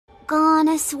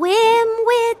Gonna swim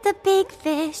with the big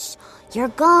fish. You're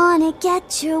gonna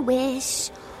get your wish.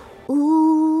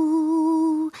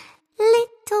 Ooh,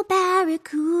 little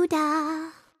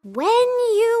barracuda. When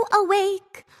you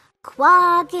awake,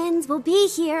 Quaggins will be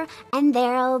here, and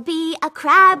there'll be a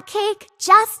crab cake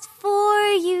just for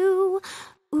you.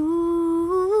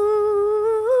 Ooh,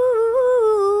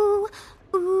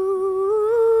 ooh.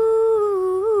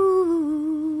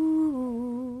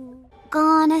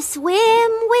 Gonna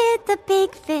swim with the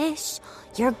big fish.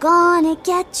 You're gonna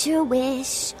get your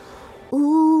wish.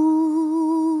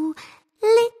 Ooh,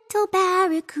 little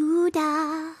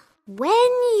barracuda.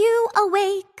 When you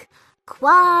awake,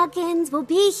 Quaggins will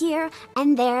be here,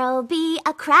 and there'll be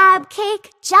a crab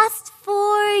cake just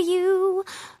for you.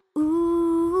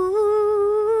 Ooh,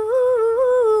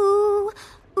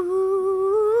 ooh.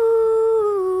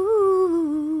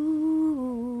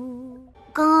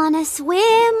 Gonna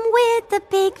swim with the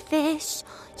big fish.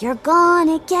 You're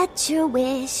gonna get your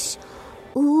wish.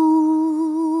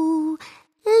 Ooh,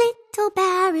 little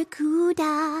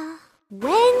barracuda.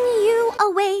 When you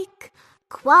awake,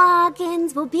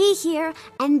 Quaggins will be here,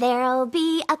 and there'll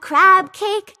be a crab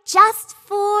cake just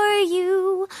for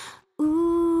you.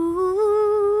 Ooh,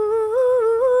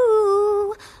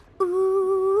 ooh.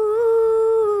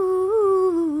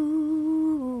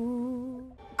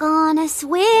 Gonna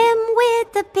swim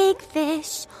with the big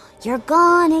fish. You're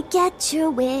gonna get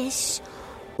your wish.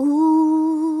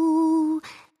 Ooh,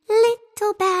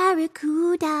 little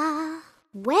barracuda.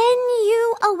 When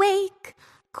you awake,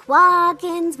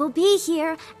 Quaggins will be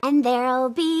here, and there'll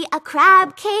be a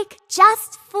crab cake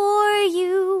just for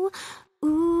you.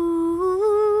 Ooh,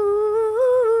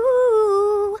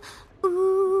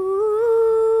 ooh.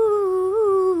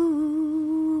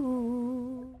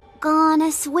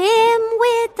 Gonna swim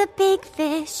with the big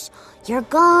fish. You're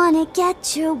gonna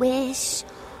get your wish.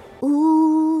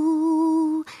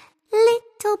 Ooh,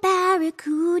 little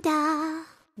barracuda.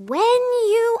 When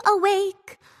you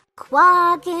awake,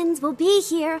 Quaggins will be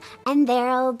here, and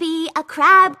there'll be a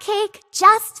crab cake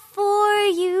just for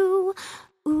you.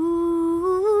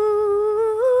 Ooh,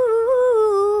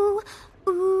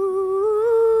 ooh.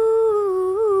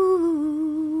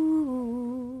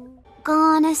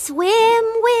 Gonna swim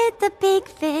with the big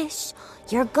fish.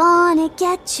 You're gonna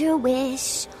get your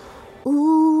wish.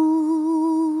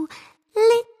 Ooh,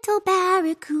 little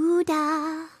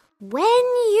barracuda. When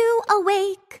you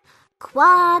awake,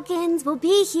 Quaggins will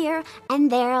be here,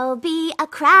 and there'll be a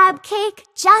crab cake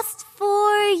just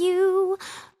for you.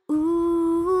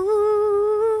 Ooh,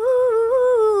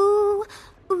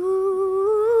 ooh.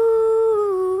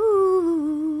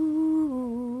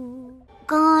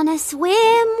 Gonna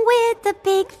swim with the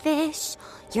big fish.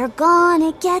 You're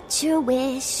gonna get your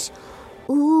wish.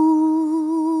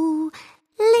 Ooh,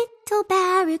 little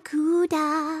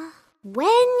barracuda.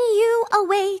 When you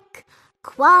awake,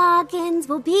 Quaggins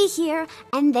will be here,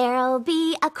 and there'll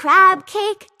be a crab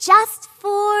cake just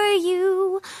for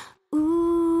you.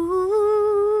 Ooh,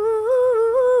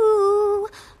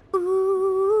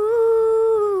 ooh.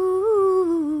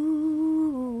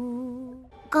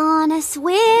 Gonna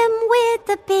swim with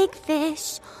the big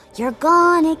fish. You're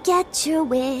gonna get your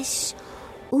wish.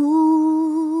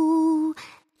 Ooh,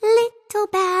 little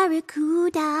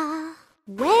barracuda.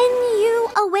 When you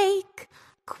awake,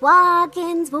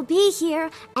 Quaggins will be here,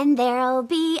 and there'll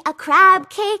be a crab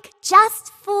cake just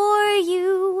for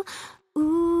you.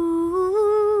 Ooh,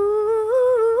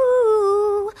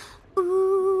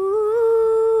 ooh.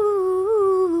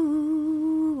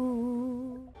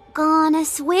 Gonna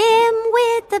swim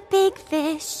with the big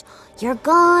fish. You're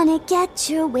gonna get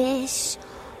your wish.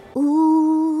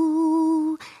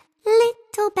 Ooh,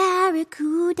 little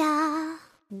barracuda.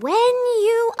 When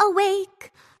you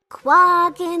awake,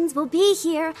 Quaggins will be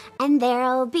here, and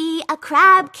there'll be a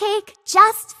crab cake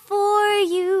just for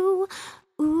you.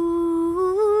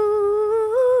 Ooh,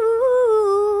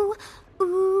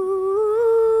 ooh.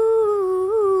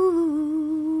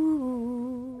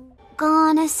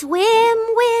 Gonna swim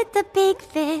with the big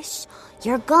fish.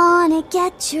 You're gonna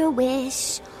get your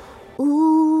wish.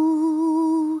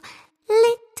 Ooh,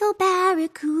 little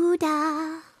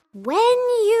barracuda. When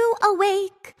you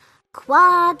awake,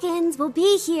 Quaggins will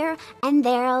be here, and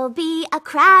there'll be a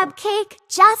crab cake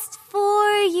just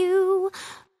for you.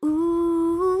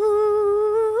 Ooh,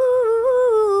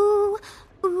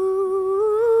 ooh.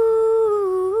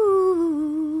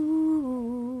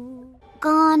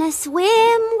 Gonna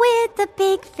swim with the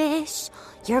big fish.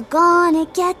 You're gonna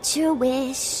get your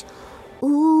wish.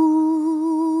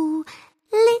 Ooh,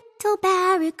 little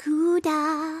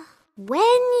barracuda.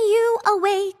 When you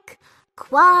awake,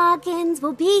 Quaggins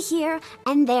will be here,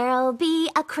 and there'll be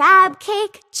a crab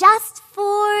cake just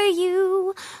for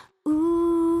you.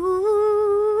 Ooh,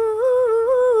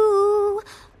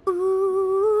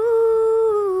 ooh.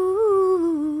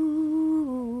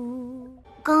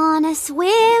 Gonna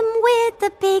swim with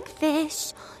the big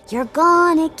fish, you're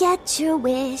gonna get your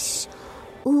wish.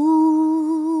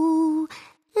 Ooh,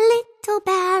 little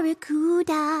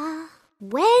Barracuda,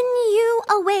 when you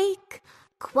awake,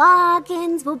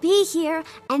 Quaggins will be here,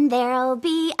 and there'll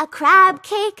be a crab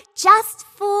cake just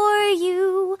for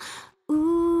you.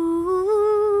 Ooh,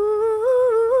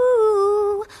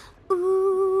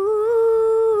 ooh.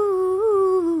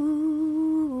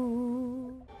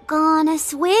 Gonna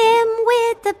swim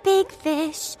with the big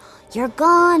fish, you're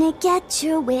gonna get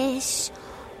your wish.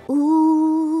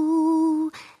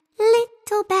 Ooh,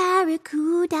 little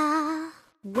Barracuda,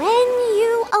 when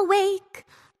you awake,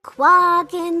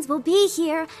 Quaggins will be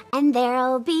here, and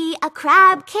there'll be a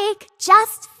crab cake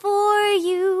just for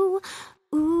you.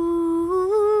 Ooh,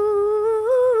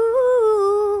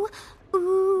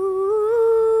 ooh.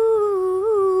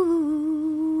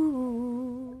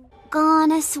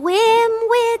 Gonna swim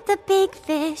with the big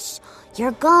fish,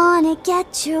 you're gonna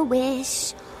get your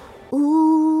wish.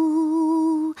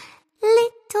 Ooh,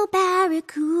 little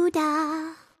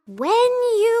Barracuda, when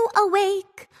you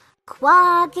awake,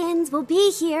 Quaggins will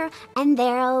be here, and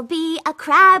there'll be a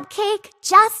crab cake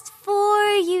just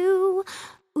for you.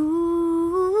 Ooh,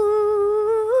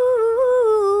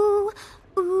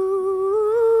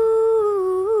 ooh.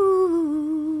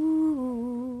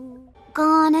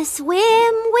 Gonna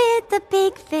swim with the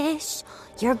big fish,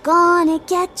 you're gonna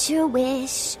get your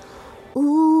wish.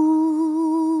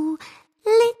 Ooh,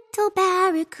 little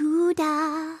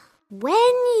Barracuda,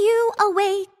 when you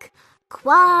awake,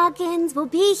 Quaggins will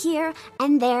be here,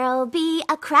 and there'll be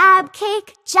a crab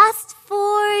cake just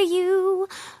for you.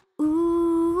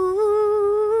 Ooh,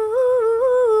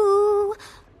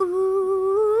 ooh.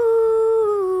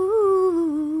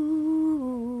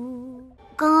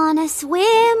 Gonna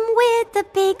swim with the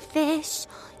big fish,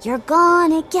 you're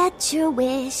gonna get your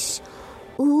wish.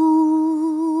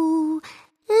 Ooh,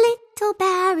 little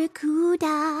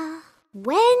Barracuda,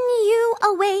 when you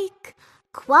awake,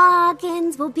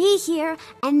 Quaggins will be here,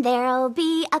 and there'll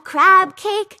be a crab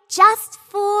cake just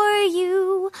for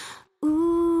you.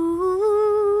 Ooh,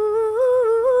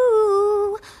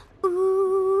 ooh.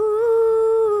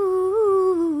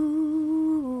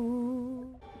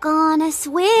 Gonna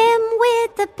swim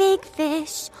with the big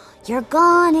fish, you're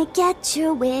gonna get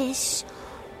your wish.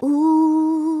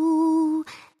 Ooh,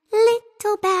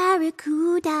 little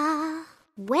Barracuda,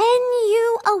 when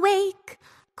you awake,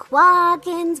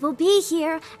 Quaggins will be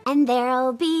here, and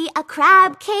there'll be a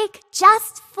crab cake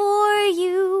just for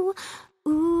you.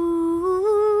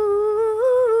 Ooh,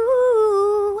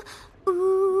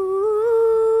 ooh.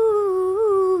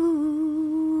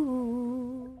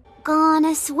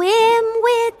 Gonna swim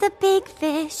with the big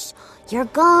fish, you're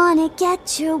gonna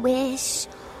get your wish.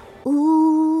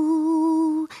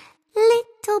 Ooh,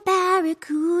 little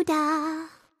Barracuda,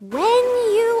 when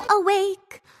you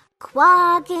awake,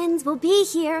 Quaggins will be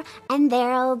here, and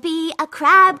there'll be a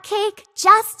crab cake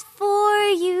just for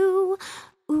you.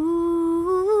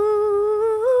 Ooh,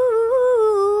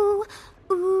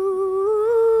 ooh.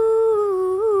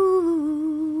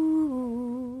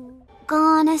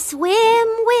 Gonna swim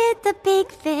with the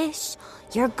big fish,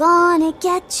 you're gonna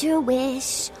get your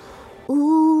wish.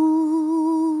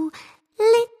 Ooh,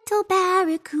 little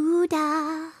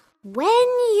Barracuda, when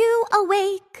you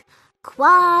awake,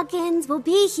 Quaggins will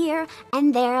be here,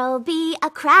 and there'll be a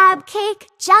crab cake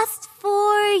just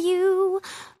for you.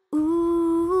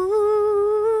 Ooh,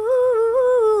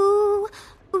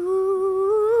 ooh.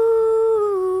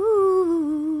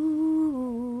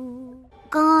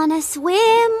 Gonna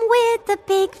swim with the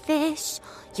big fish,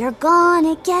 you're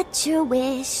gonna get your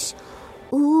wish.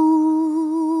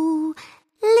 Ooh,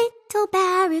 little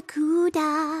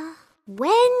Barracuda,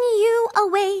 when you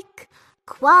awake,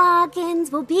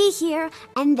 Quaggins will be here,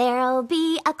 and there'll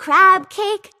be a crab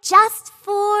cake just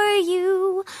for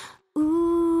you.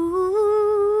 Ooh,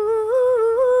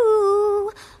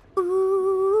 ooh.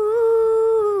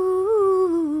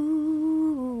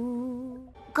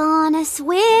 Gonna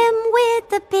swim with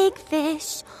the big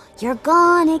fish, you're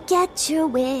gonna get your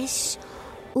wish.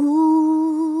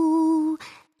 Ooh,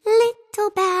 little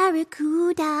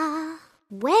Barracuda,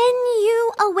 when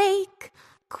you awake,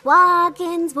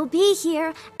 Quaggins will be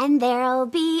here, and there'll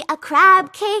be a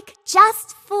crab cake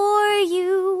just for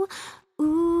you.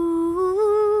 Ooh,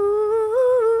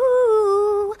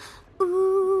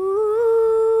 ooh.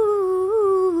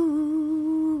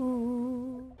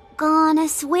 Gonna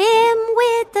swim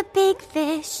with the big fish,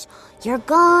 you're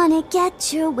gonna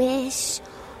get your wish.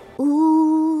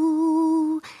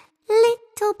 Ooh,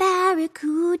 little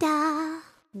Barracuda,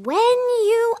 when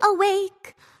you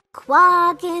awake,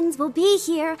 Quaggins will be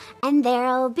here, and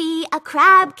there'll be a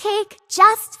crab cake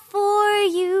just for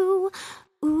you.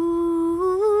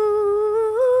 Ooh,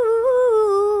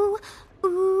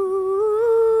 ooh.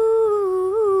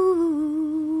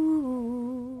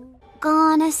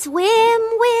 Gonna swim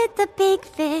with the big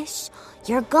fish,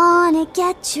 you're gonna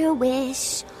get your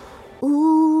wish.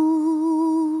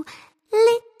 Ooh,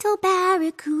 little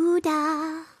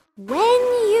Barracuda, when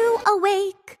you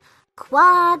awake,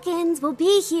 Quaggins will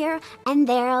be here, and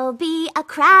there'll be a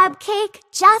crab cake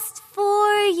just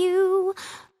for you.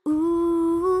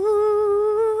 Ooh,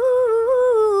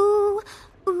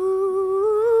 ooh.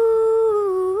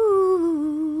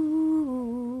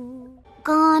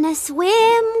 Gonna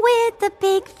swim with the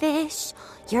big fish,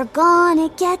 you're gonna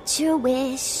get your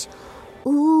wish.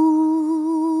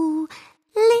 Ooh,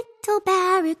 little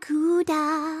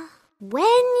Barracuda, when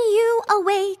you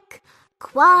awake,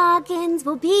 Quaggins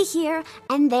will be here,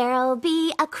 and there'll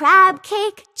be a crab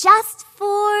cake just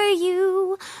for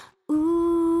you.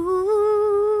 Ooh,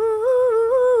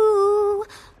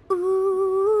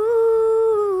 ooh.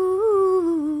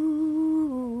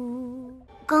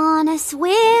 Gonna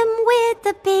swim with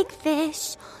the big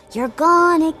fish, you're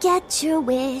gonna get your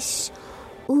wish.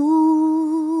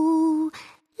 Ooh,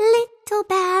 little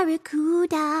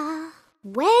Barracuda,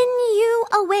 when you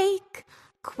awake,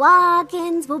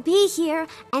 Quaggins will be here,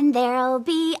 and there'll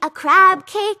be a crab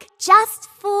cake just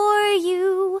for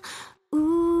you.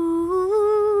 Ooh,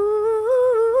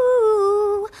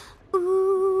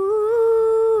 ooh.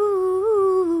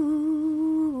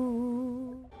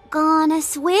 Gonna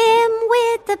swim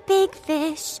with the big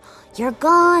fish, you're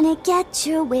gonna get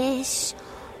your wish.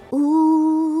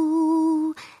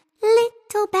 Ooh,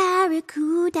 little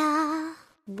Barracuda,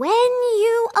 when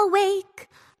you awake,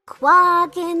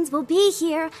 Quaggins will be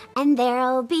here, and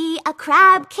there'll be a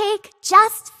crab cake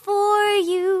just for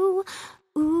you.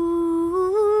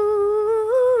 Ooh,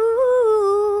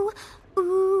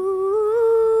 ooh.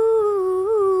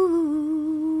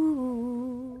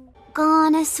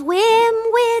 Gonna swim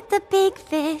with the big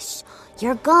fish,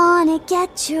 you're gonna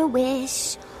get your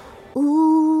wish.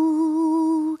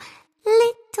 Ooh,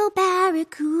 little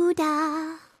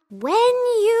Barracuda, when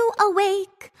you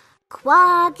awake,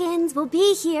 Quaggins will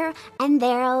be here, and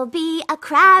there'll be a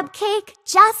crab cake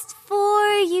just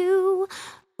for you.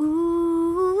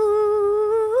 Ooh,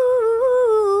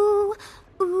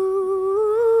 ooh.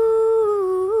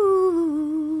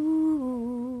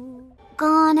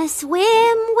 Gonna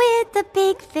swim with the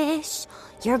big fish,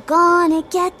 you're gonna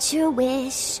get your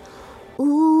wish.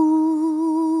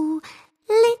 Ooh,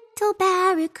 little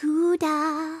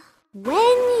Barracuda,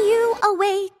 when you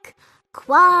awake,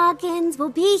 Quaggins will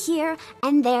be here,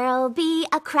 and there'll be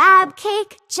a crab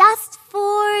cake just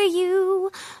for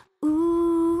you.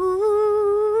 Ooh,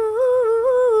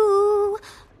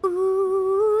 ooh.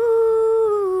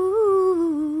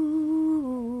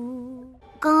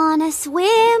 Gonna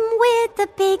swim with the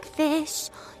big fish,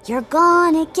 you're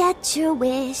gonna get your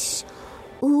wish.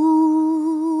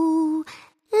 Ooh,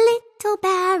 little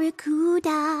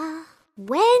Barracuda,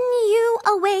 when you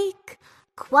awake,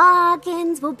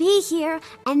 Quaggins will be here,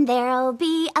 and there'll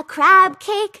be a crab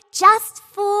cake just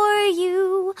for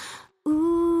you.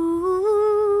 Ooh,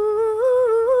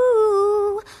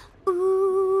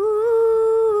 ooh.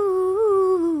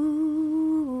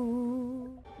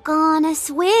 Gonna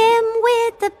swim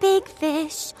with the big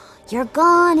fish, you're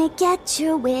gonna get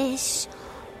your wish.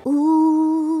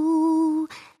 Ooh,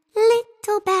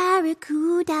 little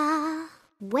Barracuda,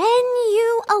 when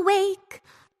you awake,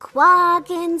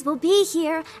 Quaggins will be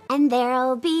here, and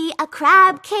there'll be a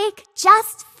crab cake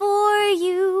just for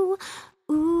you.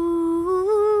 Ooh,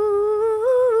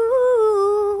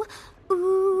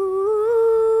 ooh.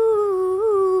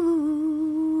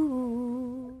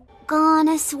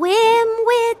 Gonna swim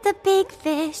with the big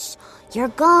fish, you're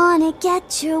gonna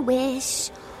get your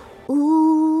wish.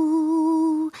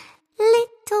 Ooh,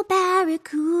 little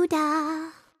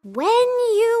Barracuda, when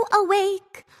you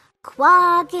awake,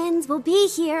 Quaggins will be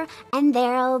here, and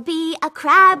there'll be a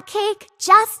crab cake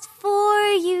just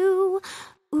for you.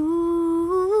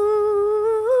 Ooh,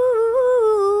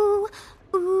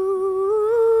 ooh.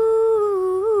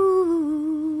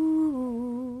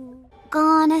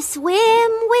 Gonna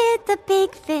swim with the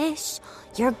big fish,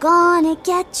 you're gonna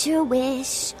get your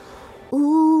wish.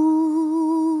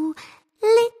 Ooh,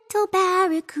 little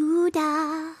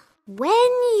Barracuda,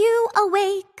 when you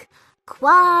awake,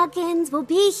 Quaggins will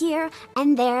be here,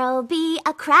 and there'll be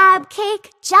a crab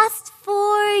cake just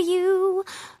for you.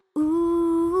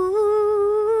 Ooh.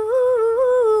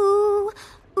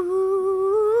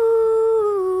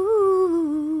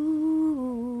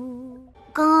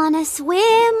 Gonna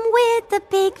swim with the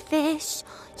big fish.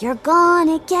 You're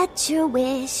gonna get your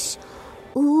wish.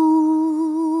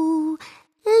 Ooh,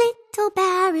 little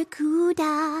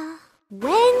barracuda.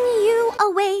 When you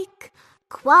awake,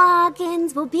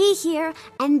 Quaggins will be here,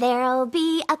 and there'll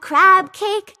be a crab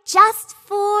cake just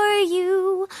for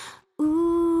you.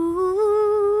 Ooh,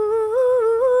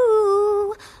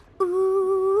 ooh.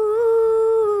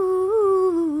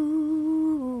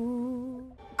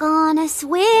 Gonna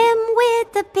swim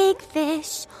with the big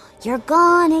fish. You're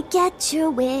gonna get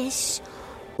your wish.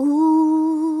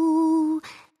 Ooh,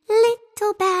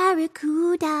 little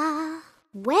barracuda.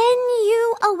 When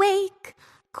you awake,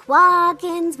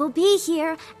 Quaggins will be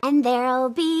here, and there'll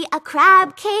be a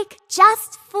crab cake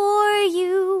just for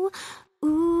you.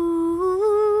 Ooh,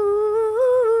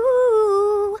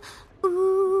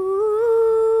 ooh.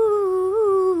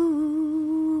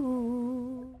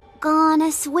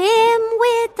 Gonna swim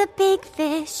with the big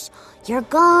fish. You're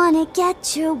gonna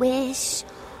get your wish.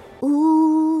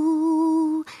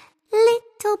 Ooh,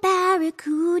 little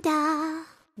barracuda.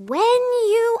 When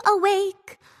you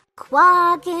awake,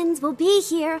 Quaggins will be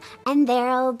here, and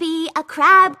there'll be a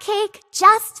crab cake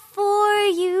just for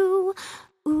you.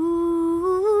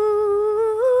 Ooh,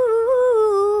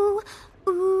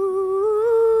 ooh.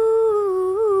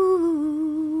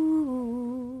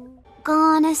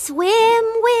 Gonna swim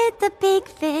with the big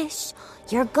fish.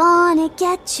 You're gonna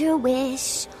get your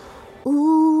wish.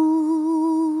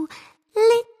 Ooh,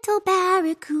 little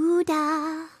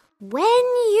barracuda. When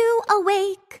you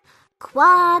awake,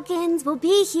 Quaggins will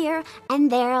be here,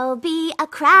 and there'll be a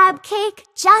crab cake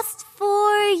just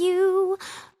for you.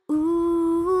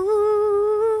 Ooh,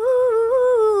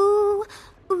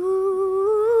 ooh.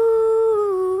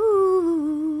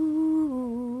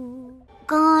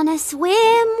 Gonna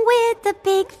swim with the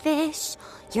big fish.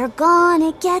 You're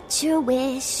gonna get your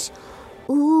wish.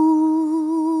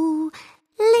 Ooh,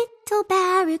 little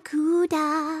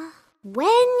barracuda.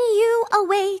 When you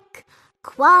awake,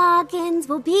 Quaggins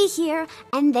will be here,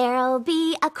 and there'll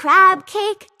be a crab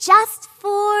cake just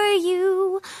for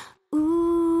you.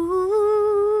 Ooh,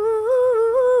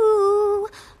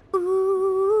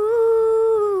 ooh.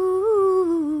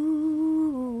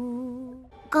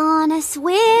 Gonna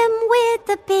swim with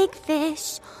the big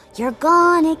fish. You're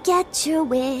gonna get your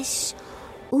wish.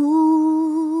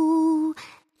 Ooh,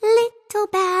 little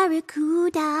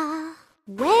barracuda.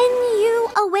 When you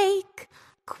awake,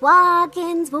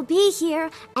 Quaggins will be here,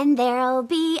 and there'll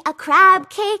be a crab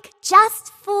cake just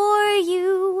for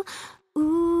you.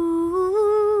 Ooh,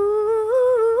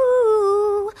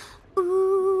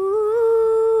 ooh.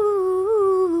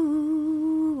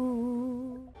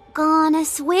 Gonna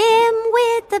swim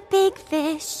with the big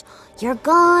fish. You're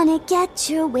gonna get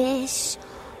your wish.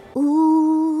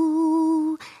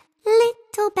 Ooh,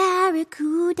 little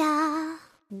barracuda.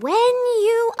 When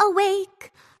you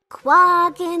awake,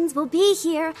 Quaggins will be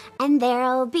here, and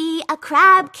there'll be a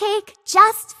crab cake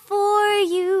just for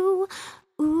you.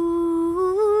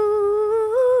 Ooh,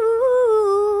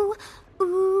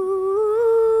 ooh.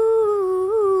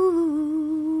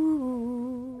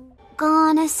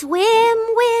 Gonna swim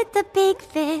with the big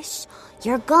fish.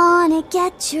 You're gonna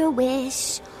get your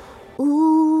wish.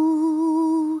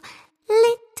 Ooh,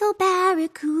 little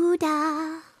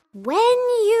barracuda. When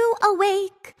you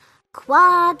awake,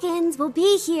 Quaggins will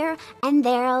be here, and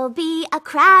there'll be a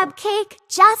crab cake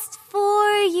just for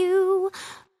you.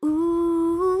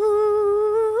 Ooh,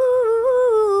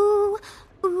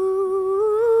 ooh.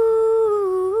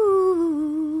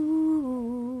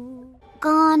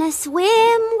 Gonna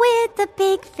swim with the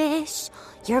big fish.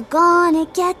 You're gonna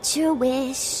get your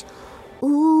wish.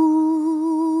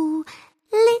 Ooh,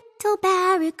 little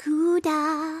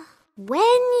barracuda.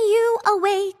 When you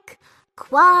awake,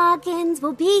 Quaggins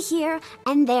will be here,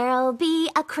 and there'll be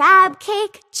a crab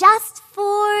cake just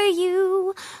for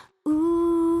you.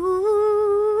 Ooh,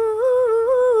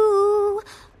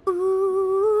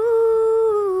 ooh.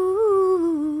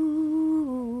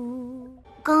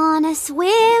 Gonna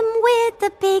swim with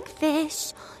the big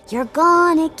fish. You're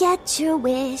gonna get your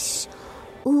wish.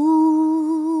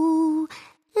 Ooh,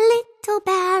 little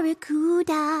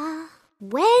barracuda.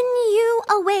 When you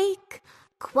awake,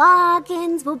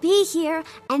 Quaggins will be here,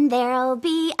 and there'll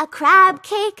be a crab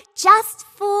cake just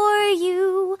for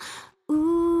you.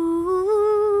 Ooh,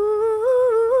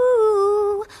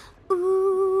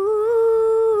 ooh.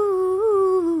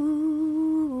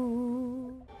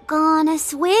 Gonna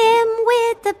swim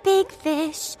with the big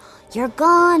fish. You're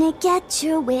gonna get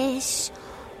your wish.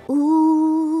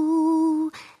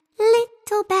 Ooh,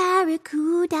 little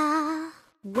barracuda.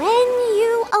 When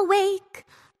you awake,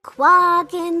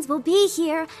 Quaggins will be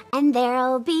here, and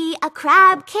there'll be a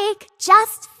crab cake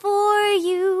just for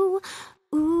you.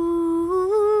 Ooh,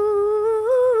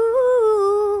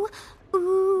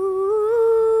 ooh.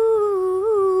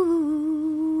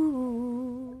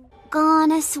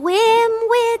 Gonna swim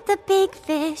with the big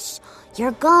fish,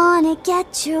 you're gonna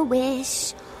get your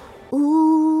wish.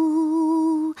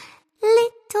 Ooh,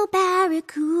 little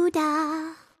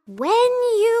barracuda, when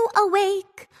you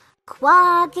awake,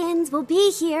 Quaggins will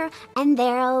be here, and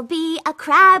there'll be a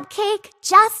crab cake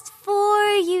just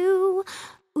for you.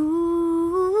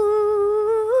 Ooh,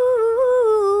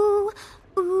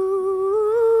 ooh.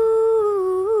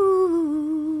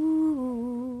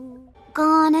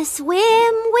 Gonna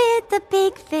swim with the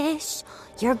big fish,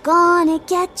 you're gonna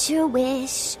get your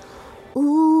wish.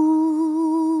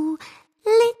 Ooh,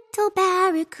 little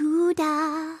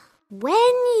barracuda,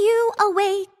 when you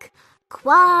awake,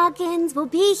 Quaggins will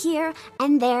be here,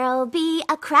 and there'll be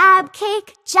a crab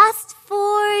cake just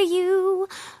for you.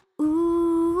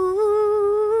 Ooh,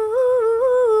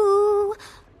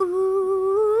 ooh.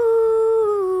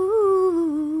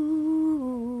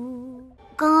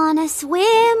 Gonna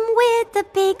swim with the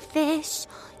big fish,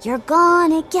 you're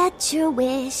gonna get your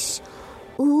wish.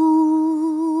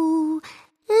 Ooh,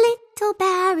 little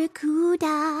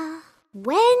barracuda,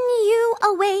 when you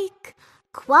awake,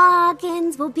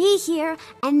 Quaggins will be here,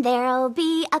 and there'll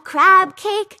be a crab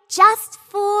cake just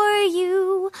for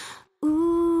you.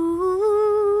 Ooh,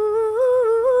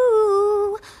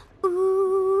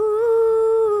 ooh.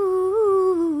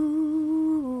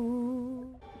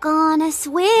 Gonna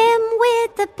swim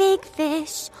with the big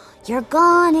fish, you're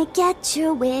gonna get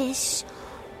your wish.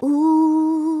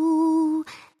 Ooh,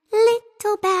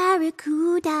 little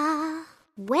barracuda,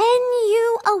 when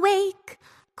you awake,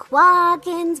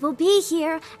 Quaggins will be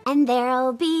here, and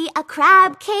there'll be a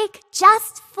crab cake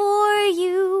just for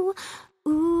you.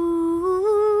 Ooh,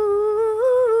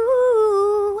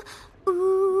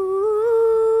 ooh.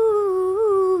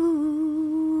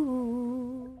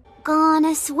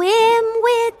 Gonna swim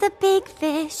with the big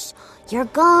fish, you're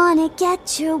gonna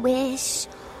get your wish.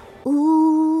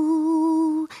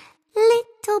 Ooh,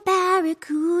 little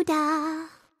barracuda,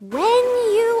 when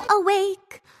you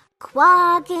awake,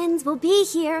 Quaggins will be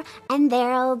here, and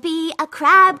there'll be a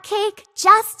crab cake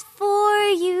just for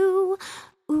you.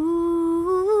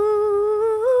 Ooh,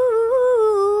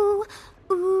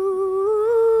 ooh.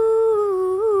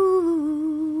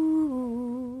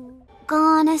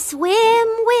 Gonna swim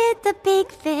with the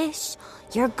big fish,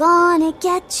 you're gonna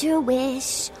get your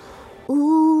wish.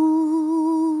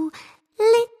 Ooh,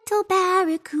 little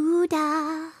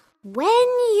barracuda, when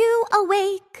you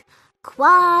awake,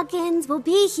 Quaggins will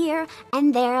be here,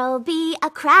 and there'll be a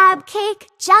crab cake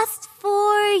just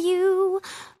for you.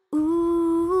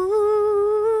 Ooh,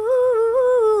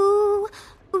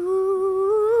 ooh.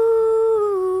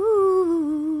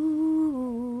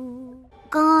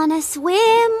 Gonna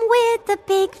swim with the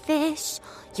big fish,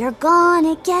 you're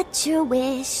gonna get your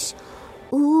wish.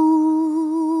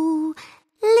 Ooh,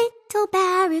 little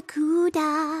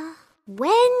barracuda,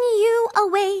 when you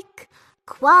awake,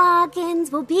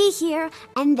 Quaggins will be here,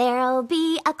 and there'll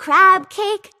be a crab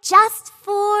cake just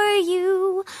for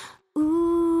you.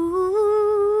 Ooh,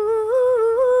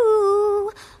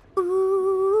 ooh.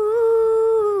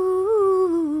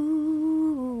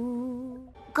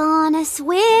 Gonna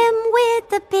swim with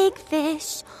the big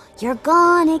fish, you're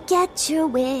gonna get your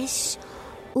wish.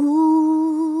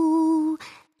 Ooh,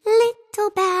 little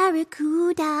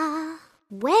barracuda,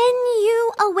 when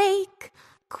you awake,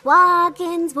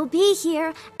 Quaggins will be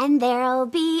here, and there'll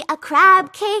be a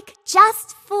crab cake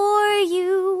just for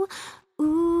you.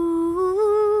 Ooh,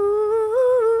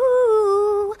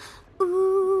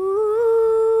 ooh.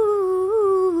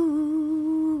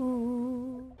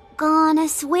 Gonna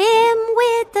swim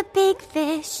with the big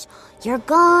fish, you're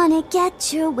gonna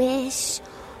get your wish.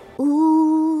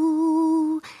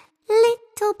 Ooh,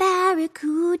 little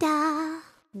barracuda,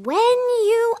 when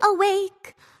you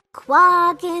awake,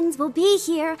 Quaggins will be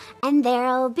here, and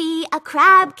there'll be a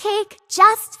crab cake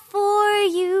just for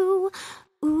you.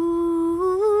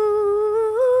 Ooh,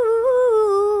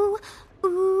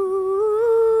 ooh.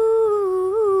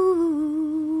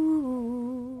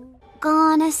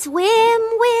 Gonna swim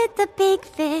with the big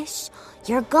fish,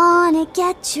 you're gonna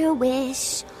get your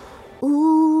wish.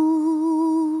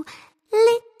 Ooh,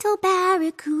 little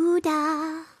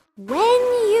barracuda, when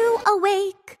you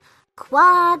awake,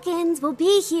 Quaggins will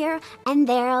be here, and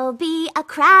there'll be a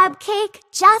crab cake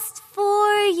just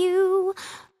for you.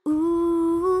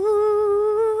 Ooh,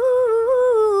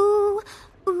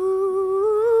 ooh.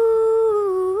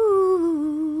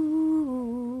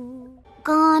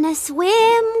 Gonna Gonna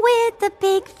swim with the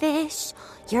big fish.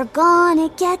 You're gonna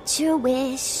get your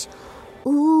wish.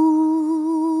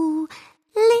 Ooh,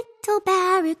 little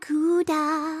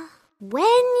barracuda.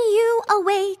 When you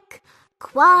awake,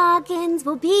 Quaggins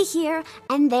will be here,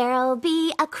 and there'll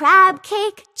be a crab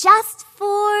cake just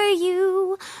for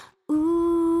you.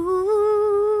 Ooh,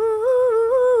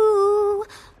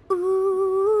 ooh.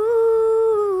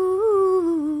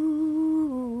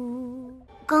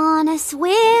 Gonna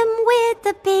swim with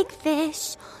the big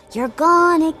fish. You're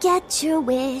gonna get your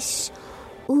wish.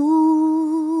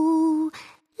 Ooh,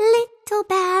 little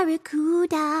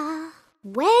barracuda.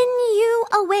 When you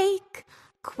awake,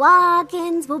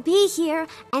 Quaggins will be here,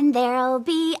 and there'll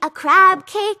be a crab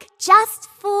cake just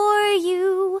for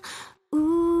you.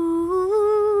 Ooh,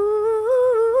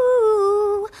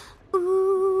 ooh.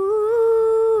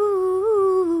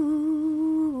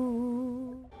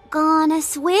 Gonna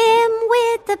swim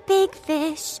with the big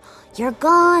fish. You're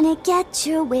gonna get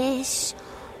your wish.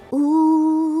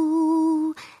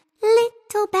 Ooh,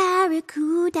 little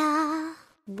barracuda.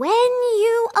 When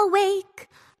you awake,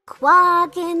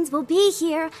 Quaggins will be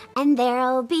here, and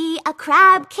there'll be a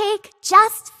crab cake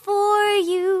just for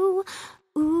you.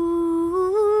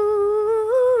 Ooh,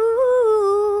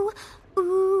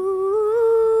 ooh.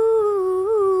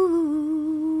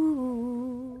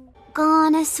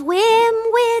 Gonna swim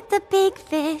with the big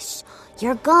fish.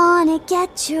 You're gonna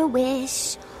get your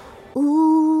wish.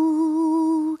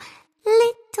 Ooh,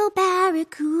 little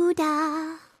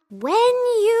barracuda. When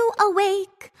you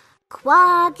awake,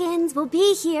 Quaggins will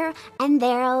be here, and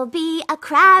there'll be a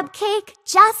crab cake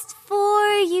just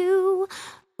for you.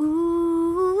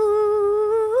 Ooh,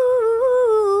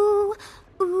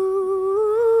 ooh.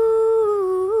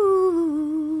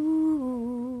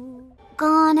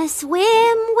 Gonna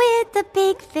swim with the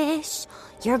big fish.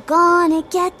 You're gonna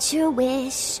get your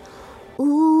wish.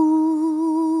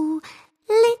 Ooh,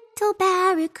 little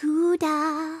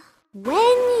barracuda.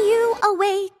 When you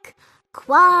awake,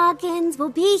 Quaggins will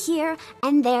be here,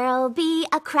 and there'll be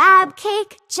a crab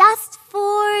cake just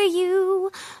for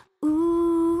you.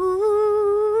 Ooh,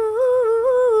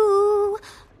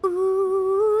 ooh.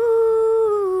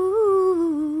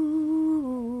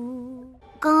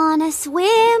 Gonna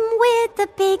swim with the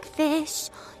big fish.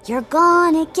 You're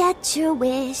gonna get your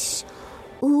wish.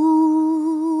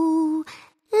 Ooh,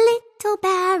 little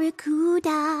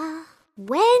barracuda.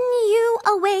 When you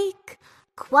awake,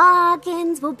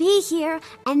 Quaggins will be here,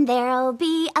 and there'll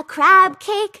be a crab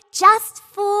cake just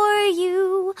for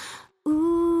you.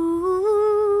 Ooh,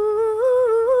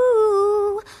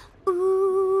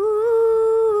 ooh.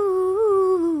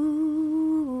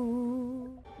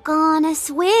 Gonna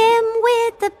swim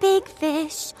with the big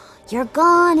fish. You're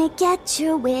gonna get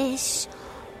your wish.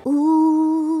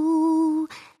 Ooh,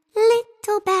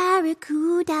 little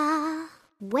barracuda.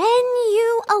 When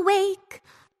you awake,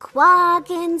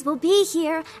 Quaggins will be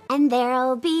here, and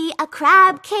there'll be a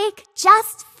crab cake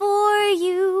just for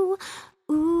you.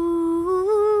 Ooh,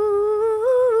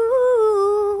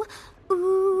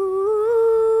 ooh.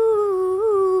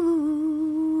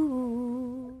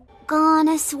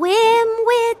 Gonna swim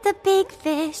with the big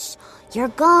fish.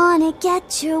 You're gonna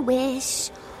get your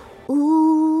wish.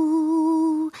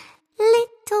 Ooh,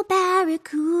 little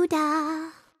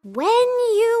barracuda. When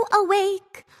you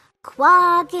awake,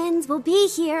 Quaggins will be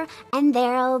here, and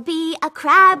there'll be a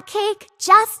crab cake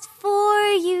just for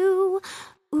you.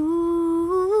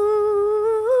 Ooh,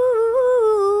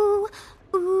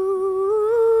 ooh.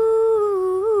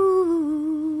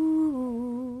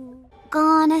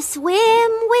 Gonna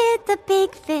swim with the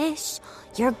big fish.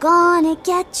 You're gonna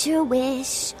get your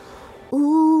wish.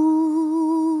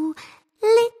 Ooh,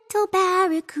 little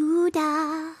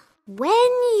barracuda.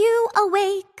 When you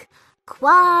awake,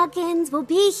 Quaggins will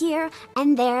be here,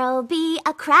 and there'll be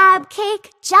a crab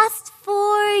cake just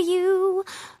for you.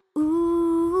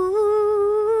 Ooh,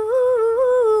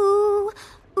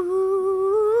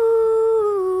 ooh.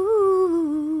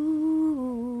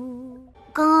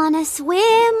 Gonna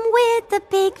swim with the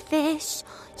big fish.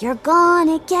 You're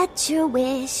gonna get your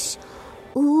wish.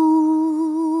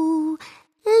 Ooh,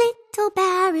 little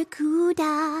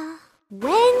barracuda.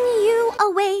 When you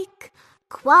awake,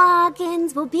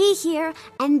 Quaggins will be here,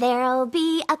 and there'll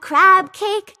be a crab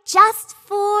cake just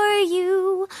for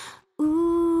you.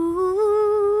 Ooh,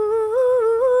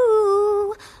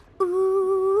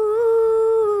 ooh.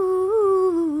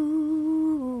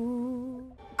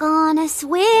 Gonna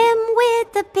swim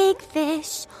with the big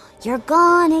fish. You're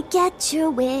gonna get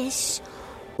your wish.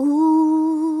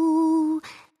 Ooh,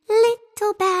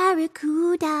 little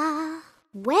barracuda.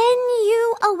 When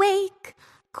you awake,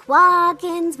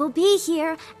 Quaggins will be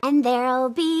here, and there'll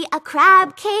be a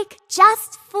crab cake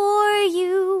just for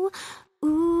you.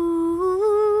 Ooh,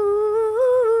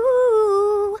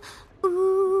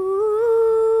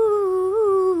 ooh.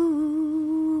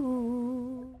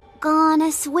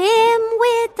 Gonna swim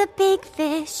with the big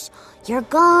fish. You're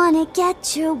gonna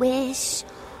get your wish.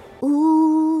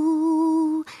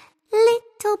 Ooh,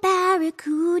 little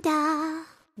barracuda.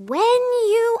 When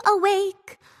you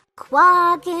awake,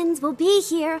 Quaggins will be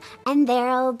here, and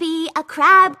there'll be a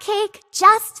crab cake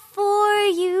just for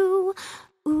you.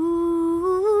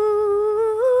 Ooh,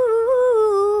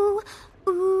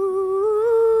 ooh.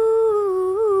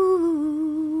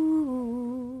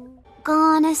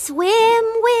 Gonna swim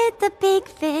with the big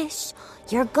fish.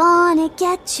 You're gonna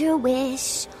get your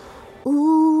wish.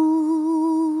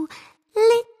 Ooh,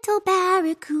 little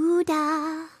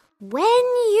barracuda. When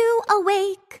you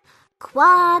awake,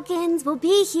 Quaggins will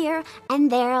be here,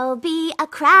 and there'll be a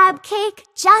crab cake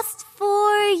just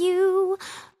for you.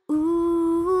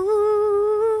 Ooh,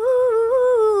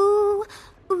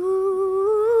 ooh.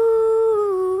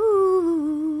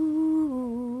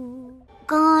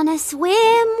 Gonna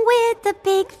swim with the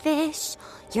big fish.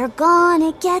 You're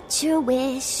gonna get your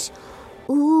wish.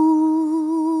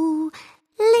 Ooh,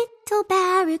 little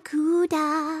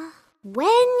barracuda.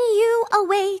 When you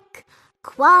awake,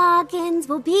 Quaggins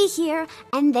will be here,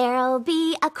 and there'll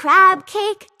be a crab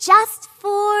cake just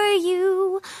for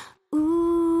you.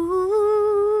 Ooh,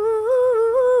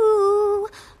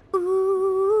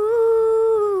 ooh.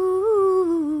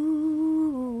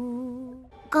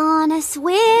 Gonna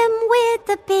swim with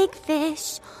the big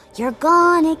fish. You're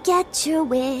gonna get your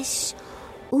wish.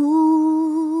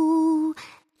 Ooh,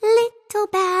 little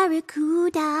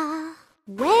barracuda.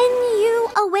 When you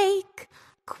awake,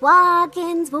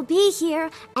 Quaggins will be here,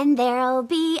 and there'll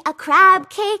be a crab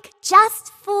cake just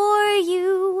for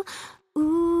you.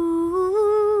 Ooh,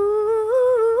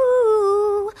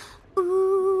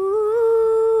 ooh.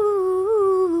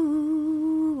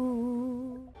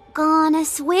 Gonna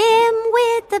swim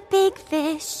with the big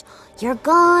fish. You're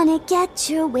gonna get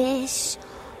your wish.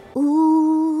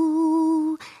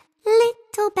 Ooh,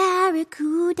 little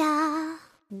barracuda.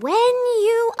 When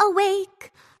you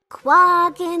awake,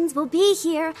 Quaggins will be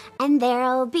here, and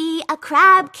there'll be a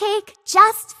crab cake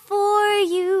just for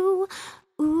you.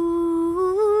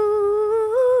 Ooh,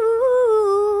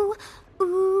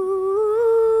 ooh.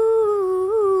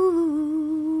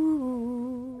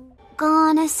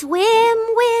 Gonna swim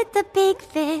with the big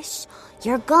fish.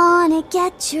 You're gonna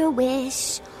get your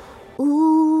wish.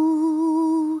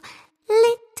 Ooh,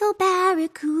 little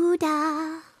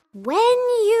barracuda. When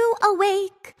you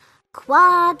awake,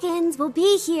 Quaggins will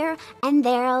be here, and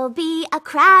there'll be a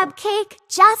crab cake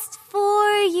just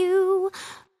for you.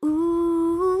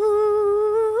 Ooh,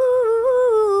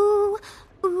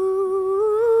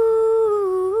 ooh.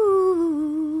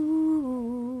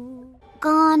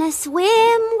 Gonna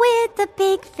swim with the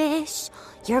big fish.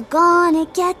 You're gonna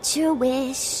get your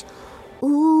wish.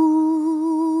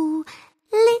 Ooh,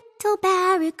 little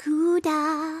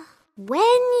barracuda.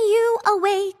 When you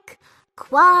awake,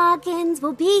 Quaggins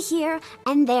will be here,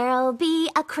 and there'll be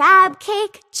a crab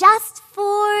cake just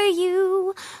for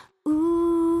you.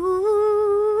 Ooh,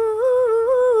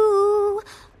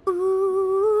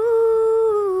 ooh.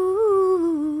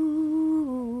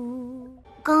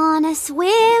 Gonna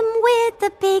swim with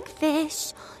the big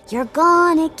fish. You're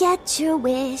gonna get your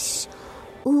wish.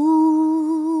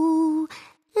 Ooh,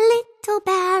 little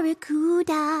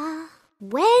barracuda.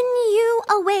 When you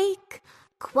awake,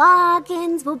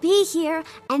 Quaggins will be here,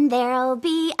 and there'll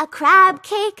be a crab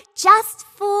cake just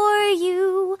for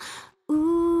you.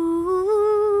 Ooh,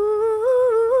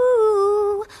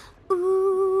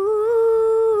 ooh.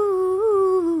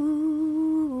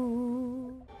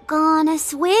 Gonna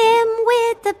swim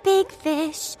with the big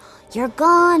fish. You're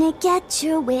gonna get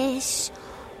your wish.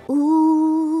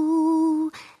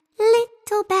 Ooh,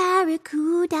 little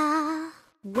barracuda.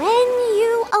 When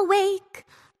you awake,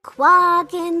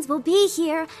 Quaggins will be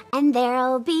here, and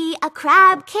there'll be a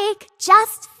crab cake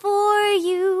just for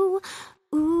you.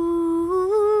 Ooh,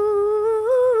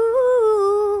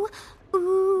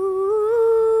 ooh.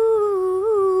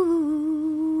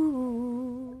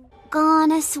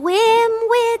 Gonna swim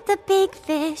with the big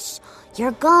fish.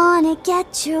 You're gonna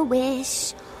get your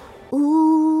wish.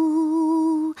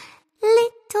 Ooh,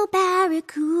 little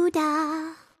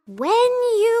barracuda. When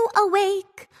you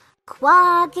awake,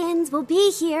 Quaggins will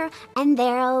be here, and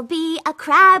there'll be a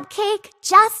crab cake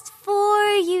just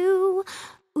for you.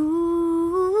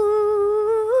 Ooh,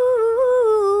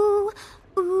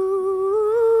 ooh.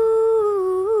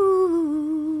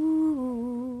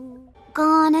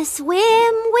 Gonna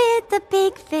swim with the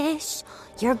big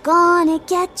you're gonna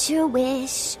get your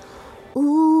wish.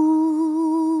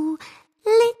 Ooh,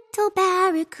 little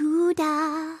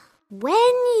Barracuda,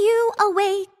 when you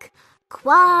awake,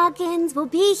 Quaggins will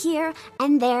be here,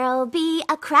 and there'll be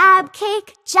a crab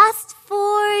cake just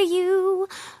for you.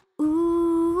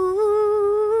 Ooh,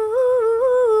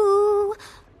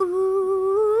 ooh.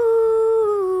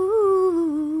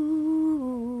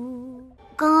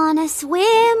 Gonna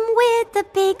swim with the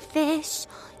big fish,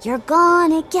 you're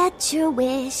gonna get your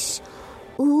wish.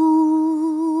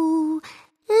 Ooh,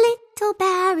 little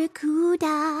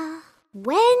Barracuda,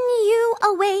 when you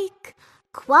awake,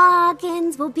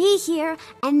 Quaggins will be here,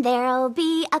 and there'll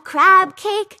be a crab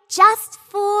cake just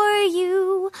for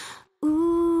you.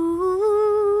 Ooh,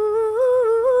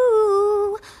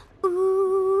 ooh.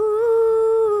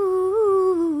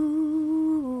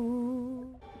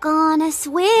 Gonna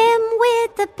swim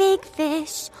with the big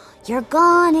fish, you're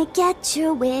gonna get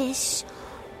your wish.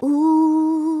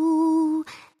 Ooh,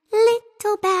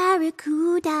 little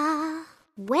Barracuda,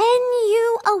 when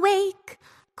you awake,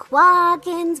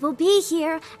 Quaggins will be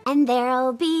here, and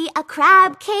there'll be a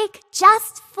crab cake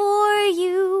just for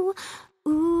you.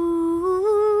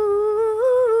 Ooh,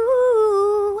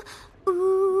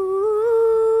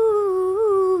 ooh.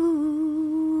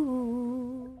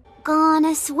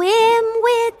 Gonna swim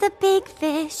with the big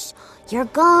fish, you're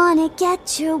gonna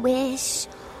get your wish.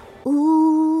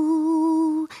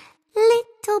 Ooh,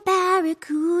 little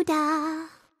Barracuda,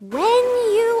 when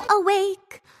you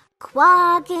awake,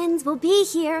 Quaggins will be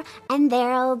here, and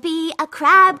there'll be a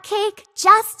crab cake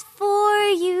just for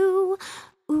you.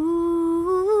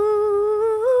 Ooh,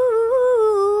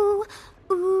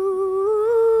 ooh.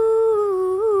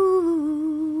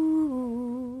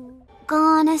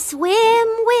 Gonna swim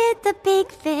with the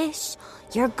big fish,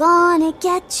 you're gonna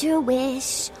get your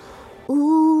wish.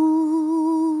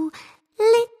 Ooh,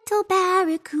 little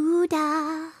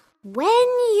Barracuda, when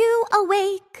you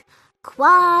awake,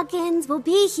 Quaggins will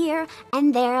be here,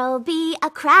 and there'll be a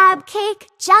crab cake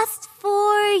just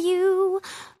for you.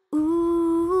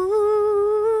 Ooh,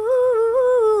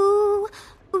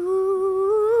 ooh.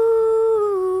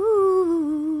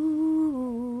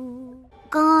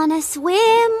 Gonna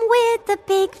swim with the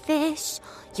big fish,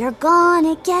 you're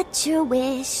gonna get your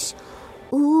wish.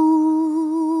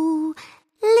 Ooh,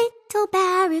 little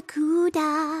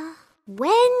Barracuda,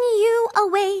 when you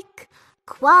awake,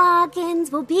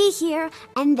 Quaggins will be here,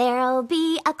 and there'll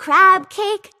be a crab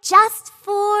cake just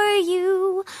for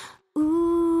you.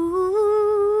 Ooh,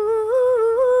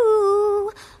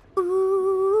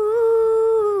 ooh.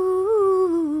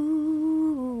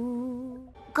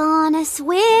 Gonna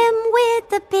swim with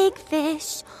the big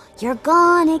fish, you're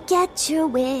gonna get your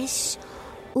wish.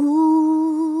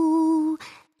 Ooh,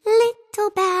 little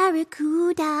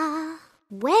Barracuda,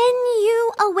 when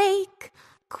you awake,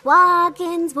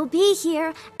 Quaggins will be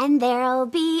here, and there'll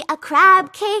be a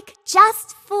crab cake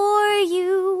just for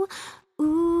you.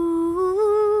 Ooh,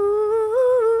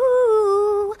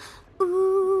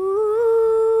 ooh.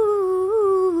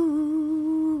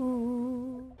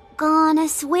 Gonna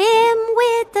swim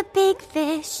with the big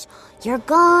fish, you're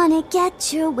gonna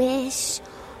get your wish.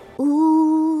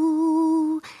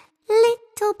 Ooh,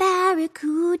 little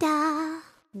Barracuda,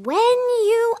 when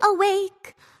you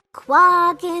awake,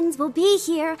 Quaggins will be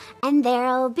here, and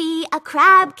there'll be a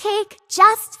crab cake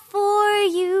just for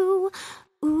you.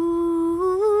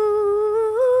 Ooh,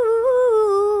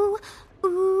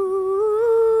 ooh.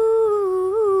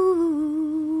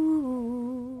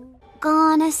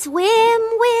 Gonna swim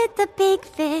with the big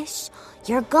fish,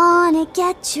 you're gonna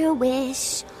get your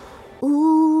wish.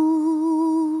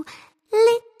 Ooh,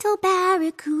 little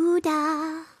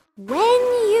Barracuda, when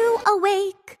you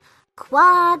awake,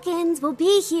 Quaggins will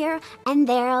be here, and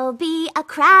there'll be a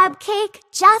crab cake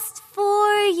just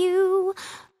for you.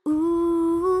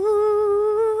 Ooh,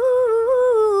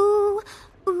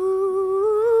 ooh.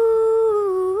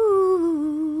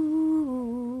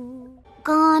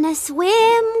 Gonna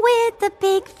swim with the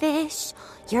big fish,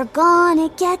 you're gonna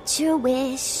get your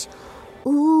wish.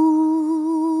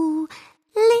 Ooh,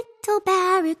 little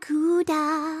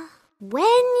Barracuda,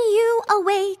 when you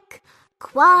awake,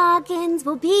 Quaggins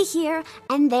will be here,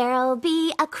 and there'll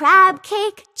be a crab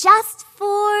cake just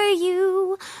for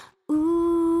you.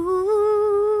 Ooh,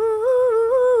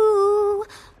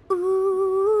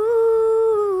 ooh.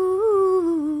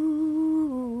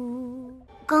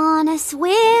 Gonna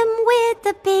swim with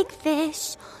the big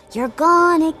fish, you're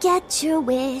gonna get your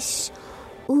wish.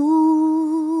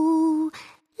 Ooh,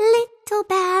 little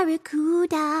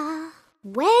Barracuda,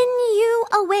 when you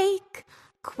awake,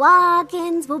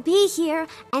 Quaggins will be here,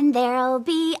 and there'll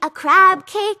be a crab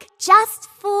cake just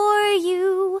for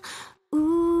you.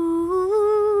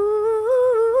 Ooh.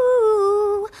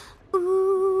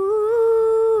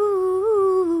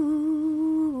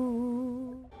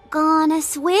 Gonna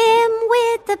swim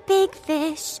with the big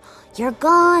fish. You're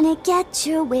gonna get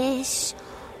your wish.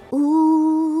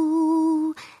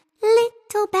 Ooh,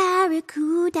 little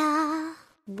barracuda.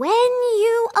 When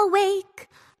you awake,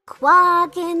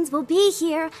 Quaggins will be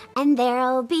here, and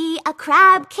there'll be a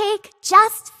crab cake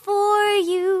just for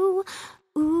you.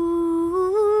 Ooh,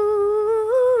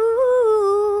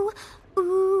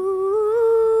 ooh.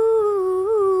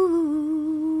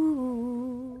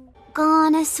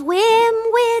 Gonna swim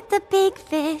with the big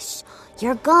fish.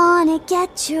 You're gonna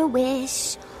get your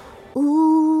wish.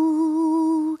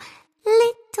 Ooh,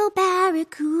 little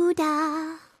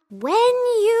barracuda. When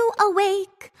you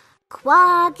awake,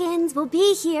 Quaggins will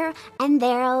be here, and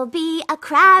there'll be a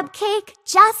crab cake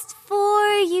just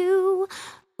for you.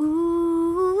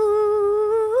 Ooh,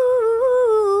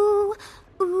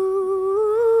 ooh.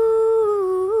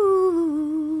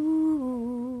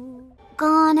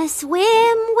 Gonna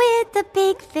swim with the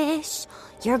big fish.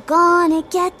 You're gonna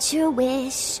get your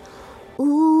wish.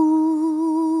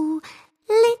 Ooh,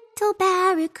 little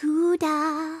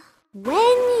barracuda.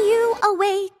 When you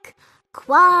awake,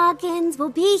 Quaggins will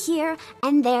be here,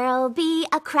 and there'll be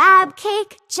a crab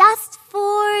cake just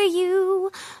for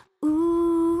you.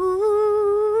 Ooh,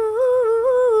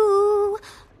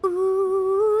 ooh.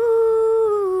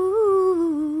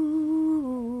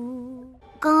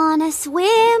 Gonna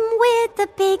swim with the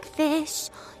big fish.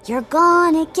 You're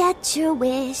gonna get your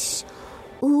wish.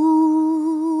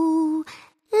 Ooh,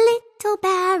 little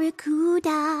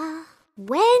barracuda.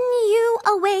 When you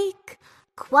awake,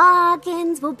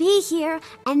 Quaggins will be here,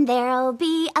 and there'll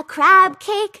be a crab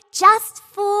cake just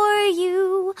for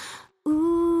you.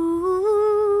 Ooh,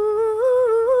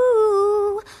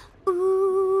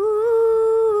 ooh.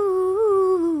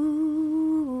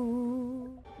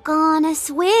 Gonna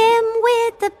swim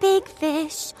with the big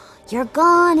fish. You're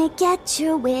gonna get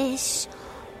your wish.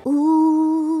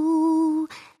 Ooh,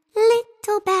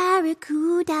 little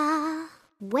barracuda.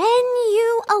 When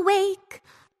you awake,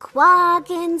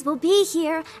 Quaggins will be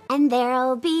here, and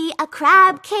there'll be a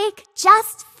crab cake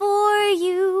just for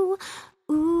you.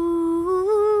 Ooh,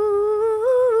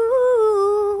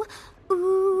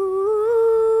 ooh.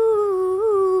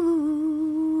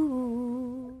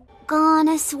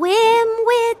 Gonna swim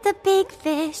with the big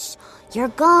fish. You're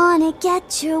gonna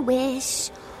get your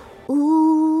wish.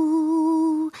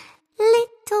 Ooh,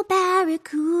 little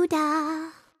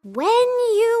barracuda. When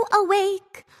you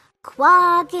awake,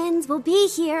 Quaggins will be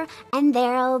here, and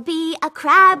there'll be a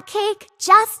crab cake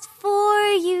just for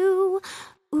you.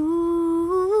 Ooh,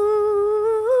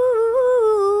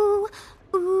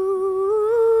 ooh.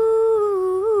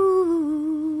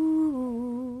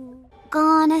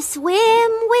 Gonna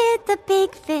swim with the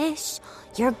big fish.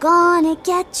 You're gonna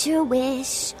get your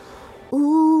wish.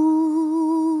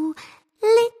 Ooh,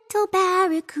 little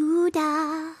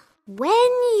barracuda.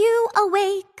 When you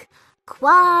awake,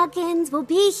 Quaggins will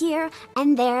be here,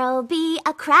 and there'll be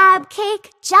a crab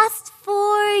cake just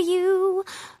for you.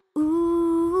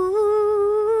 Ooh,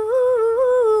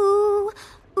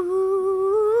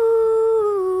 ooh.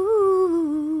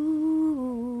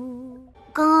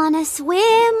 Gonna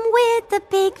swim with the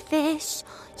big fish.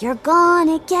 You're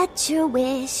gonna get your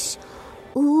wish.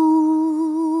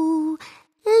 Ooh,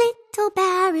 little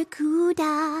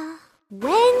barracuda.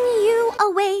 When you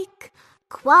awake,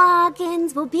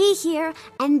 Quaggins will be here,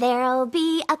 and there'll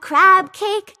be a crab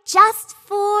cake just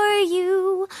for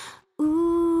you.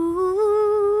 Ooh,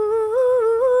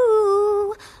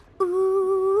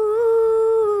 ooh.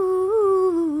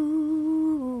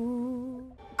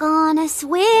 Gonna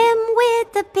swim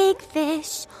with the big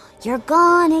fish. You're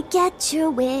gonna get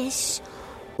your wish.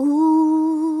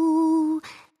 Ooh,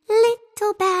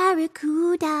 little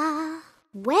barracuda.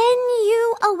 When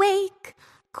you awake,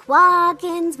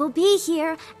 Quaggins will be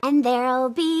here, and there'll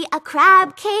be a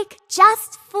crab cake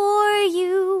just for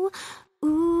you.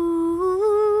 Ooh,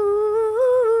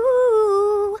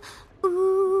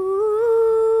 ooh.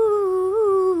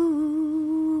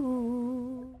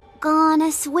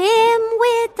 Gonna swim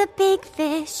with the big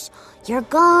fish. You're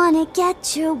gonna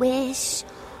get your wish.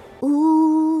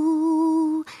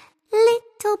 Ooh,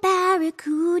 little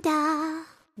barracuda.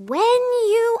 When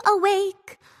you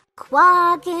awake,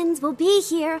 Quaggins will be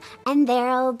here, and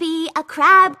there'll be a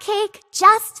crab cake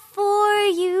just for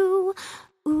you.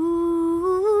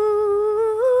 Ooh,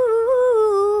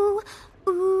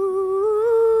 ooh.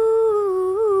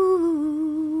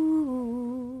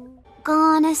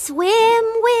 Gonna swim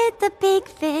with the big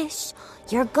fish.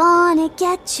 You're gonna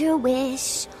get your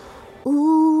wish.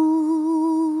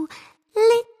 Ooh,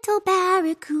 little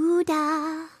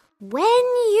barracuda. When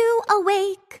you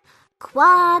awake,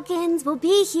 Quaggins will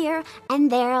be here,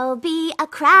 and there'll be a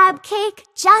crab cake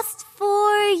just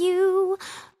for you.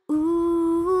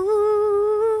 Ooh,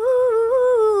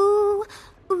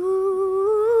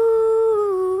 ooh.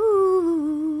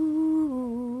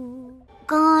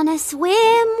 Gonna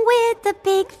swim with the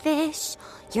big fish,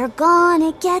 you're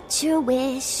gonna get your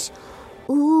wish.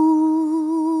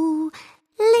 Ooh,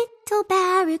 little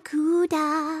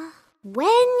Barracuda,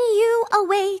 when you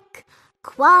awake,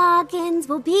 Quaggins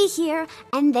will be here,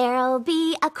 and there'll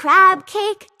be a crab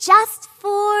cake just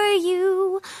for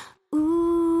you.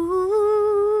 Ooh,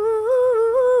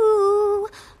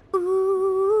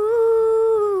 ooh.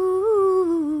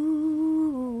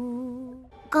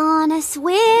 Gonna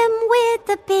swim with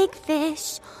the big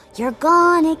fish, you're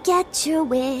gonna get your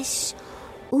wish.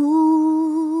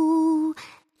 Ooh,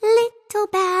 little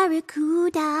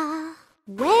Barracuda,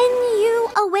 when you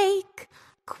awake,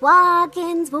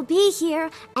 Quaggins will be here,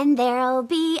 and there'll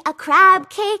be a crab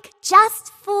cake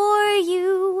just for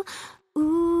you.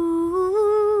 Ooh,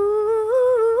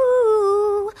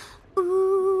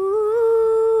 ooh.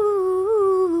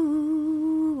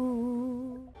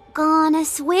 Gonna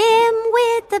swim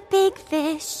with the big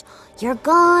fish, you're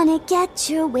gonna get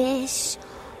your wish.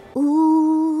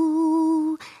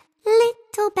 Ooh,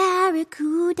 little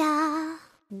Barracuda,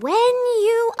 when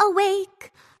you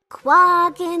awake,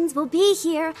 Quaggins will be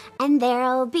here, and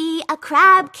there'll be a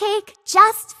crab cake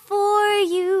just for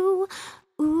you.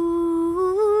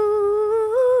 Ooh,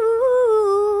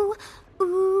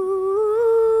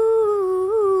 ooh.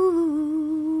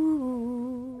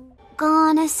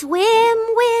 Gonna swim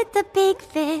with the big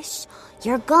fish,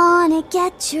 you're gonna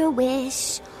get your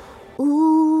wish.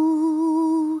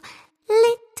 Ooh,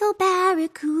 little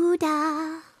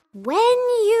Barracuda, when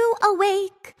you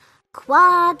awake,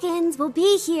 Quaggins will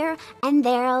be here, and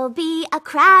there'll be a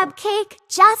crab cake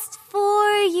just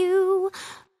for you.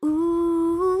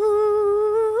 Ooh,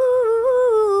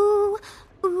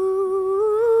 ooh.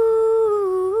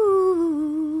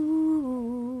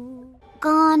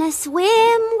 Gonna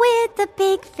swim with the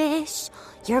big fish,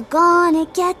 you're gonna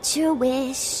get your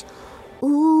wish.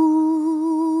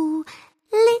 Ooh,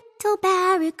 little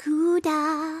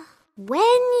Barracuda,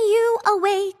 when you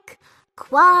awake,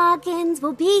 Quaggins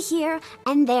will be here,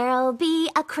 and there'll be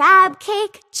a crab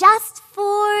cake just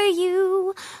for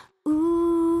you.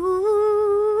 Ooh,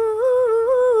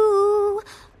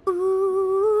 ooh.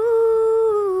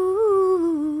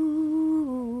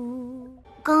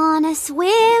 Gonna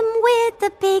swim with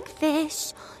the big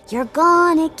fish, you're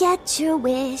gonna get your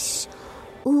wish.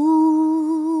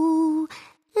 Ooh,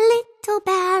 little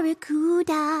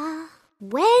Barracuda,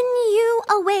 when you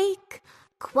awake,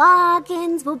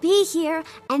 Quaggins will be here,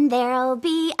 and there'll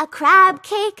be a crab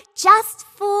cake just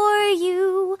for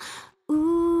you.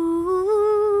 Ooh,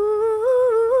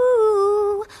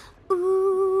 ooh.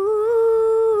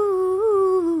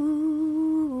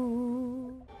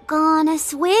 Gonna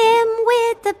swim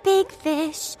with the big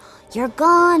fish, you're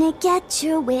gonna get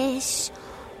your wish.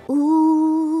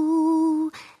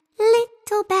 Ooh,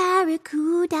 little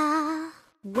Barracuda,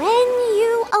 when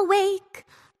you awake,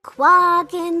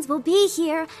 Quaggins will be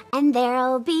here, and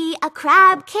there'll be a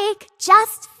crab cake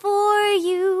just for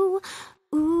you.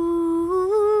 Ooh,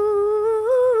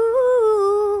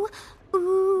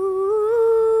 ooh.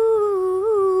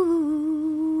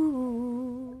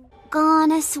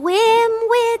 Gonna swim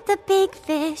with the big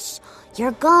fish,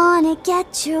 you're gonna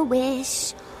get your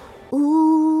wish.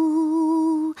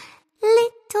 Ooh,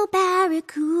 little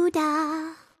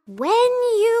Barracuda, when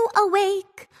you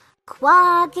awake,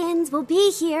 Quaggins will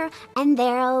be here, and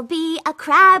there'll be a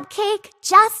crab cake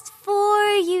just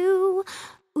for you.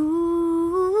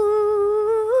 Ooh,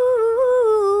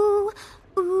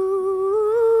 ooh.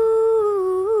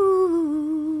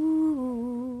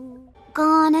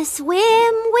 Gonna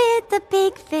swim with the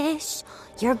big fish,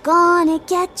 you're gonna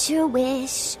get your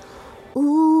wish.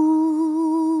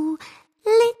 Ooh,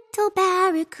 little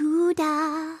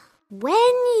Barracuda, when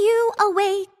you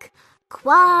awake,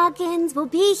 Quaggins will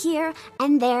be here,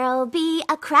 and there'll be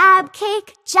a crab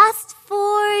cake just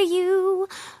for you.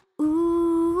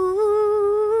 Ooh,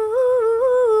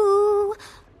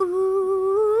 ooh.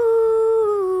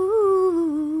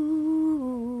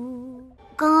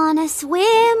 Gonna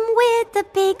swim with the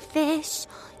big fish,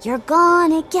 you're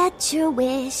gonna get your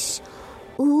wish.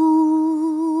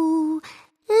 Ooh,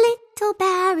 little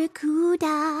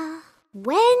Barracuda,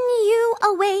 when you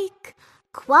awake,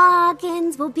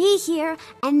 Quaggins will be here,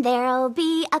 and there'll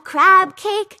be a crab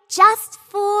cake just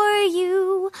for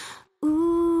you.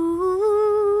 Ooh,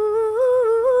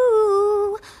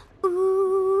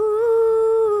 ooh.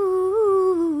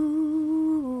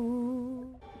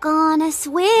 Gonna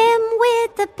swim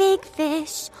with the the big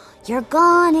fish. You're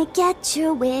gonna get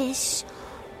your wish.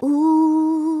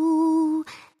 Ooh,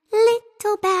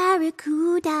 little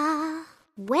barracuda.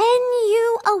 When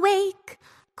you awake,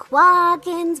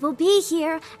 Quaggins will be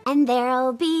here, and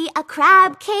there'll be a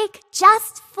crab cake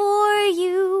just for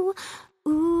you.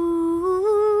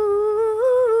 Ooh,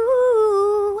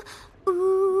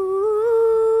 ooh.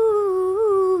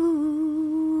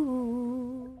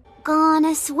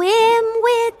 Gonna swim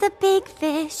with the big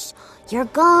fish. You're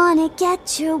gonna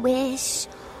get your wish.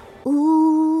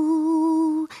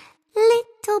 Ooh,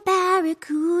 little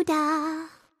barracuda.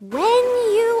 When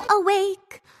you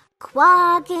awake,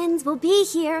 Quaggins will be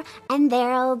here, and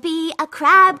there'll be a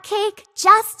crab cake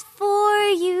just for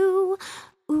you.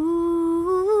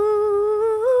 Ooh,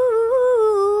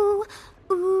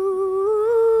 ooh.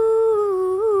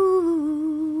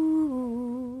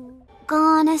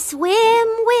 Gonna swim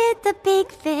with the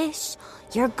big fish.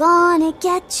 You're gonna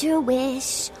get your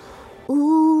wish.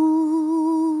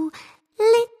 Ooh,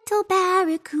 little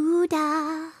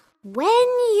barracuda. When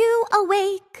you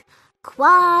awake,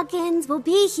 Quaggins will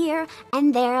be here,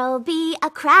 and there'll be a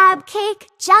crab cake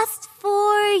just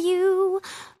for you.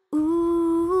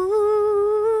 Ooh,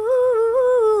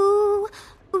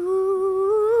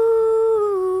 ooh.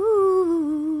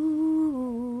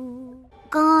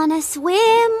 Gonna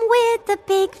swim with the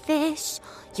big fish.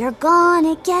 You're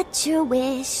gonna get your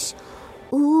wish.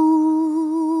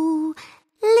 Ooh,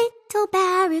 little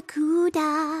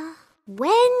barracuda.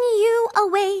 When you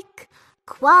awake,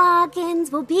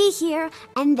 Quaggins will be here,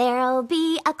 and there'll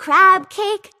be a crab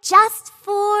cake just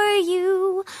for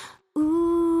you.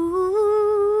 Ooh,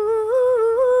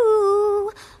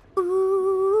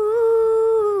 ooh.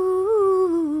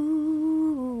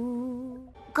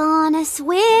 Gonna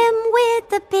swim with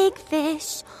the big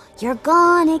fish. You're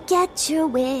gonna get your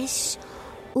wish.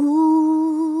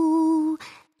 Ooh,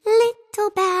 little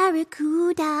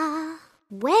barracuda.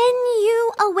 When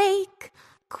you awake,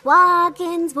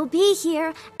 Quaggins will be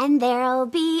here, and there'll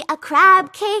be a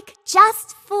crab cake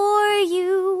just for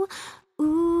you.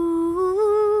 Ooh,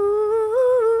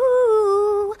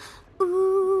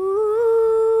 ooh.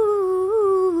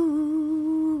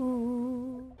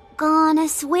 Gonna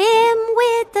swim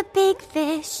with the big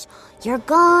fish. You're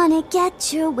gonna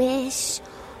get your wish.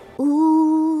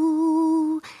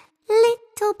 Ooh,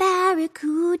 little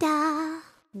barracuda.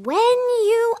 When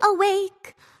you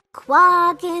awake,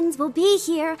 Quaggins will be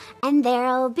here, and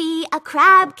there'll be a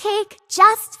crab cake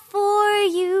just for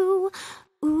you.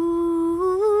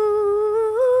 Ooh,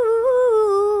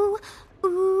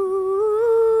 ooh.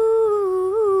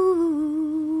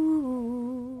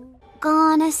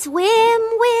 Gonna swim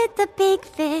with the big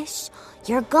fish.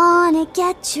 You're gonna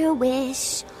get your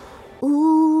wish.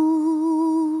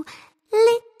 Ooh,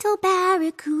 little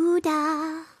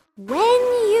barracuda. When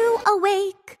you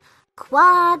awake,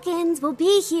 Quaggins will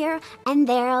be here, and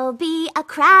there'll be a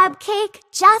crab cake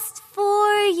just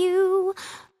for you.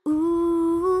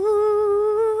 Ooh,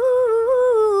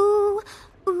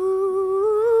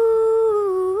 ooh.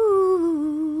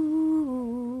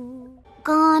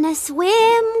 Gonna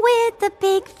swim with the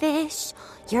big fish.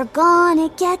 You're gonna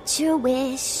get your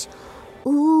wish.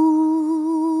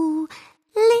 Ooh,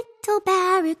 little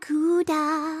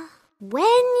barracuda.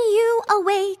 When you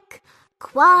awake,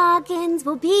 Quaggins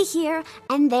will be here,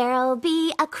 and there'll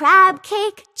be a crab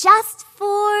cake just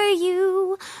for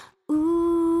you.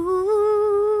 Ooh,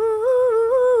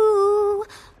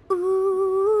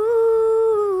 ooh.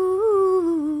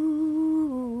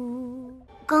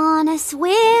 Gonna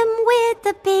swim with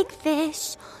the big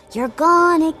fish. You're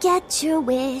gonna get your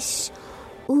wish.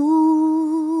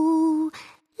 Ooh,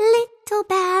 little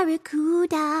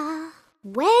barracuda.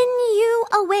 When you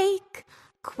awake,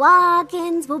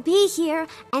 Quaggins will be here,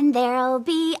 and there'll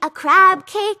be a crab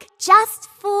cake just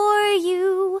for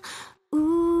you.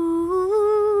 Ooh,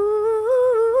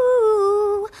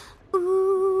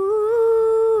 ooh.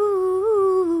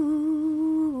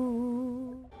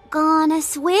 Gonna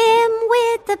swim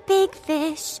with the big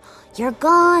fish. You're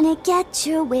gonna get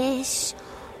your wish.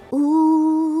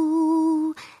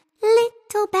 Ooh,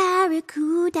 little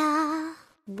barracuda.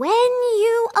 When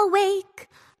you awake,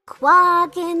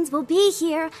 Quaggins will be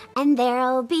here, and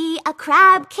there'll be a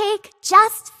crab cake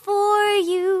just for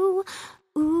you.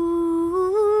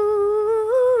 Ooh,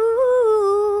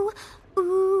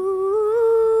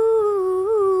 ooh.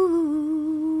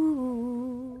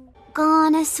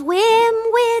 Gonna swim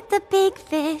with the big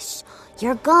fish.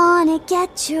 You're gonna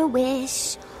get your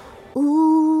wish.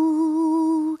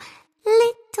 Ooh,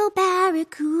 little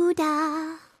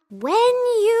barracuda. When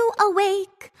you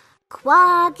awake,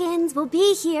 Quaggins will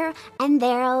be here, and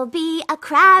there'll be a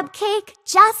crab cake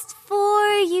just for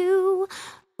you.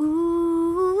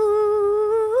 Ooh,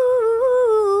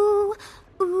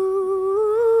 ooh.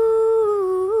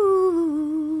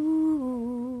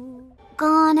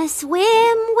 Gonna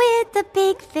swim with the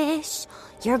big fish.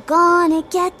 You're gonna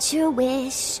get your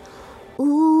wish.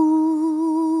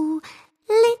 Ooh,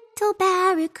 little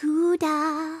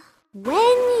barracuda.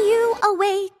 When you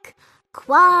awake,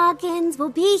 Quaggins will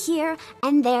be here,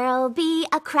 and there'll be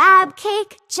a crab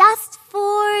cake just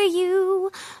for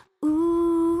you.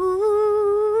 Ooh,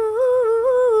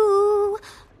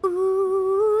 ooh.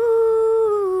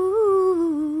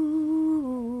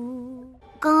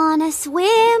 Gonna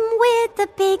swim with the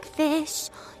big fish.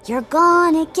 You're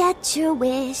gonna get your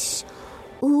wish.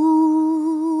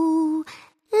 Ooh,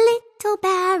 little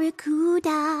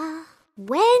barracuda.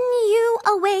 When you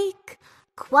awake,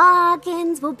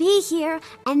 Quaggins will be here,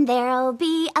 and there'll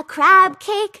be a crab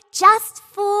cake just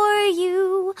for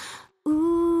you.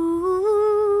 Ooh,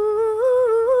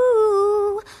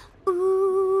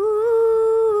 ooh.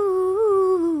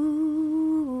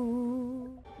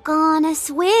 Gonna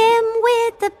swim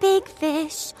with the big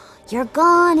fish. You're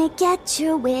gonna get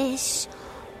your wish.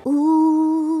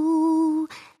 Ooh,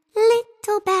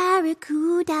 little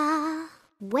barracuda.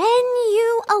 When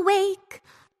you awake,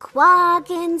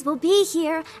 Quaggins will be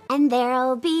here, and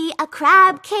there'll be a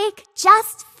crab cake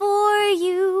just for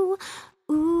you.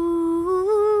 Ooh,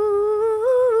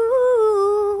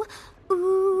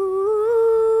 ooh.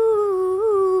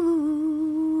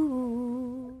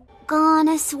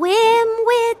 Gonna swim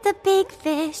with the big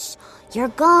fish. You're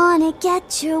gonna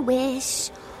get your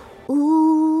wish.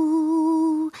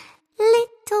 Ooh,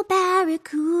 little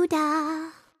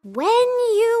barracuda. When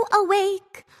you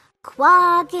awake,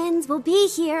 Quaggins will be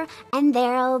here, and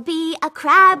there'll be a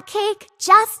crab cake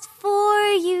just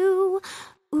for you.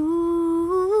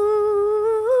 Ooh,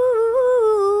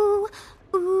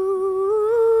 ooh.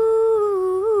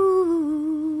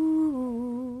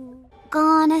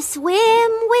 Gonna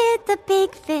swim with the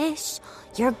big fish.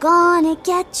 You're gonna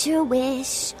get your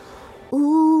wish.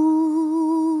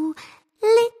 Ooh,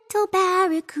 little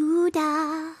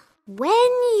barracuda.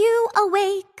 When you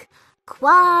awake,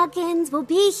 Quaggins will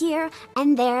be here,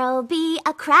 and there'll be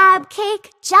a crab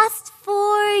cake just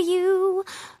for you.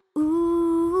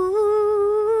 Ooh,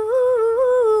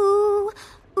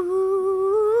 ooh.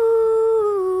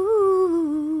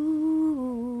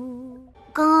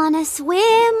 Gonna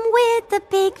swim with the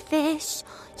big fish.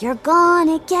 You're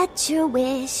gonna get your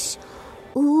wish.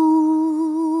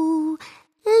 Ooh,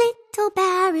 little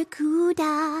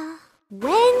barracuda.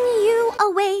 When you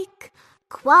awake,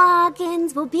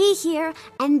 Quaggins will be here,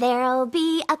 and there'll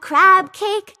be a crab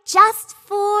cake just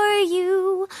for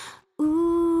you.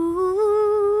 Ooh,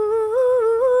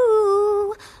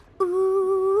 ooh.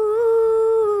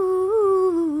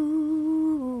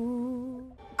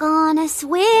 Gonna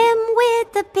swim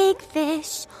with the big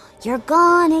fish. You're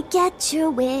gonna get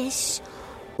your wish.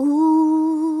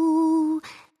 Ooh,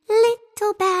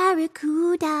 little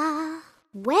barracuda.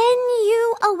 When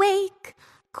you awake,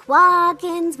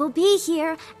 Quaggins will be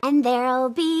here, and there'll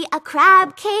be a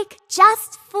crab cake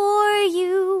just for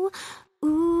you.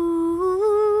 Ooh,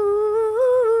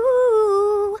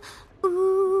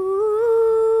 ooh.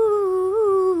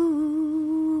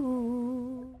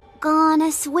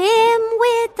 Gonna swim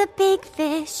with the big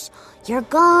fish. You're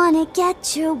gonna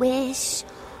get your wish.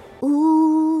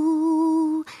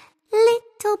 Ooh,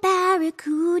 little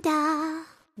barracuda.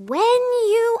 When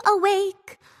you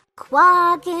awake,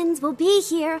 Quaggins will be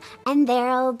here, and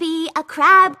there'll be a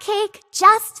crab cake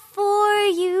just for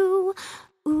you.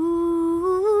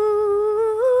 Ooh,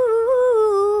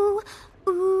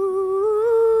 ooh.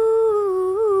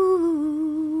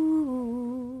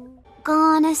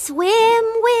 Gonna swim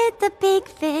with the big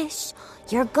fish.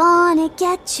 You're gonna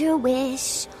get your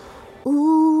wish.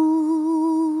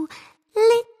 Ooh,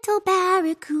 little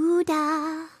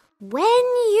barracuda. When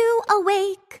you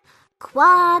awake,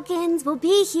 Quaggins will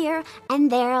be here,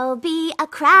 and there'll be a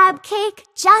crab cake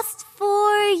just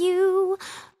for you.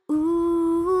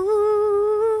 Ooh,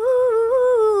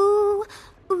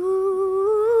 ooh.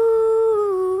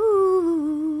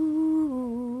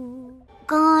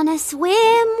 Gonna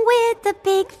swim with the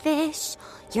big fish.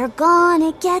 You're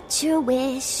gonna get your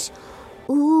wish.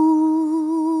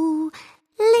 Ooh,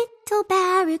 little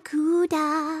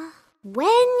barracuda.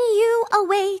 When you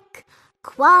awake,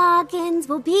 Quaggins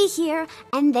will be here,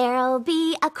 and there'll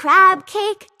be a crab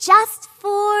cake just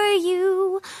for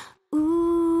you.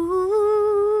 Ooh.